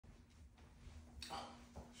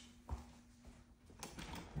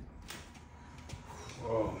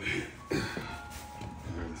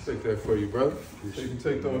get that for you, brother. So you can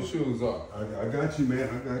take those shoes off. I got you, man.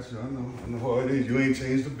 I got you. I know how it is. You ain't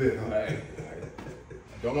changed a bit, huh? I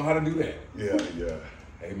don't know how to do that. Yeah.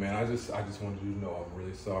 Hey, man, I just wanted you to know I'm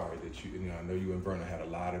really sorry that you know, I know you and Verna had a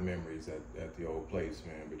lot of memories at the old place,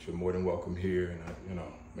 man, but you're more than welcome here and,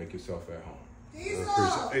 make yourself at home.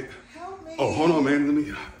 Diesel, Hey. help me. Oh, hold on, man. Let me.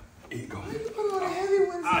 Here you go. Why you put all the heavy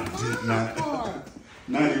ones I in did my not. car?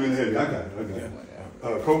 Not even heavy. I got it.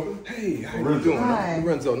 Copeland? Hey, how you Lorenzo. doing? Hi.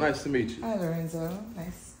 Lorenzo, nice to meet you. Hi, Lorenzo.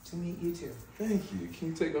 Nice to meet you, too. Thank you. Can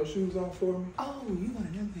you take those shoes off for me? Oh, you one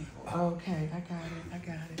of them people. Okay, I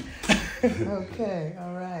got it. Okay,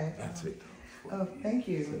 all right. I'll take those. Oh, thank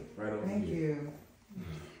you. Right over Thank here. you.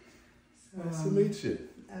 Nice to meet you.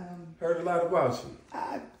 Heard a lot about you.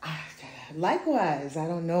 Likewise, I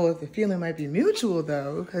don't know if the feeling might be mutual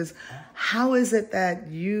though, because how is it that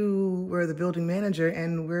you were the building manager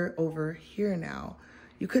and we're over here now?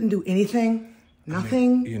 You couldn't do anything?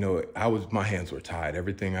 Nothing? I mean, my hands were tied.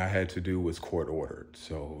 Everything I had to do was court ordered.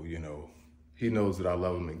 So, he knows that I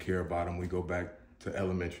love him and care about him. We go back to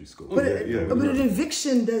elementary school. But an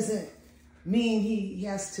eviction doesn't mean he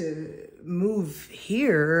has to move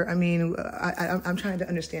here. I mean, I'm trying to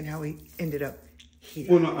understand how he ended up here.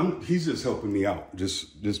 Well, no, he's just helping me out,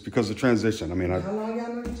 just because of transition. I mean, How long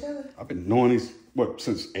y'all know each other? I've been knowing these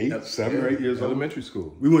since 7 or 8 years old. Elementary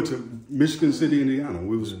school. We went to Michigan City, Indiana.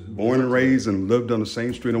 We was born and raised and lived on the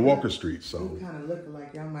same street on Walker Street. So You kind of look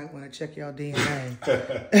like y'all might want to check y'all DNA.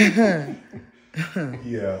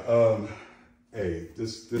 yeah. Hey,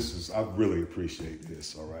 this is, I really appreciate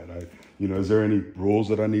this. All right. Is there any rules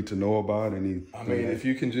that I need to know about? I mean, if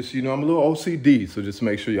you can just, I'm a little OCD, so just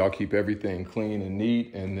make sure y'all keep everything clean and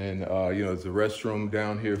neat. And then, there's a restroom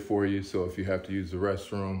down here for you. So if you have to use the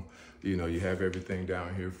restroom, you have everything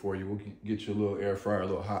down here for you. We'll get you a little air fryer, a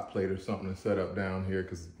little hot plate or something to set up down here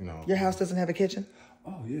because, Your house doesn't have a kitchen?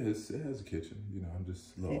 Oh, yeah, it has a kitchen. I'm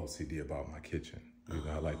just a little OCD about my kitchen.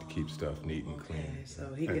 I like to keep stuff neat and clean. Okay,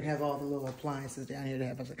 so he can have all the little appliances down here to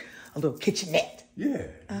have a little kitchenette. Yeah.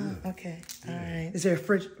 Okay. All right. Is there a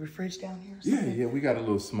fridge down here? Or something? Yeah, we got a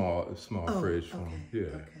little small fridge for him.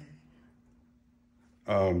 Yeah.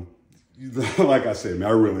 Okay. Like I said, man,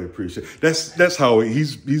 I really appreciate it. That's how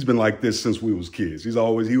he's been like this since we was kids. He was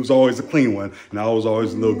always a clean one, and I was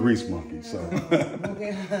always a little grease monkey. So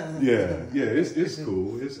yeah, it's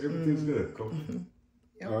cool. Everything's good. Cool.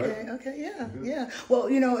 Okay, yeah. Well,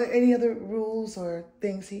 any other rules or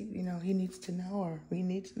things he needs to know or we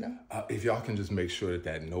need to know? If y'all can just make sure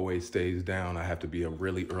that noise stays down, I have to be up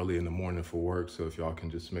really early in the morning for work. So if y'all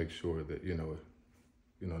can just make sure that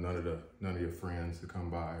none of your friends to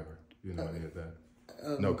come by or any of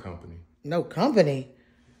that. No company. No company.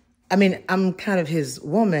 I mean, I'm kind of his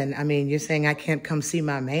woman. I mean, you're saying I can't come see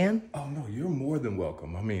my man? Oh no, you're more than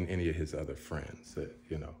welcome. I mean, any of his other friends that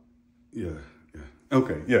Yeah.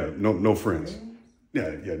 Okay, yeah, no friends.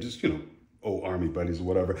 Yeah, just, old army buddies or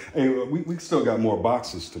whatever. Hey, we still got more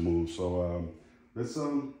boxes to move, so let's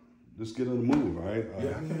get on the move, all right?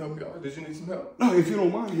 Yeah, I can help you out. Did you need some help? No, if you don't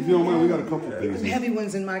mind, we got a couple of things. Some heavy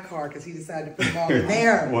ones in my car because he decided to put them all in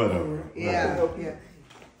there. Whatever. Yeah. Okay.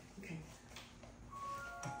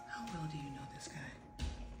 How well do you know this guy?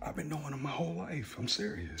 I've been knowing him my whole life. I'm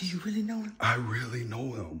serious. Do you really know him? I really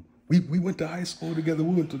know him. We went to high school together.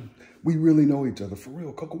 We really know each other, for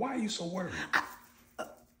real. Coco, why are you so worried?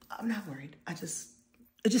 I'm not worried.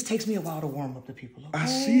 It just takes me a while to warm up to people, okay? I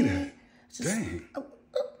see that. Dang.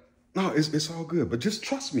 No, it's all good, but just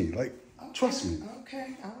trust me. Trust me.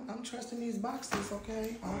 Okay, I'm trusting these boxes,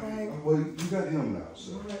 okay? All right. Well, you got him now,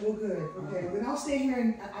 so. All right, well, good. Okay, then I'll stay here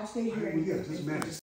and Yeah, just manage.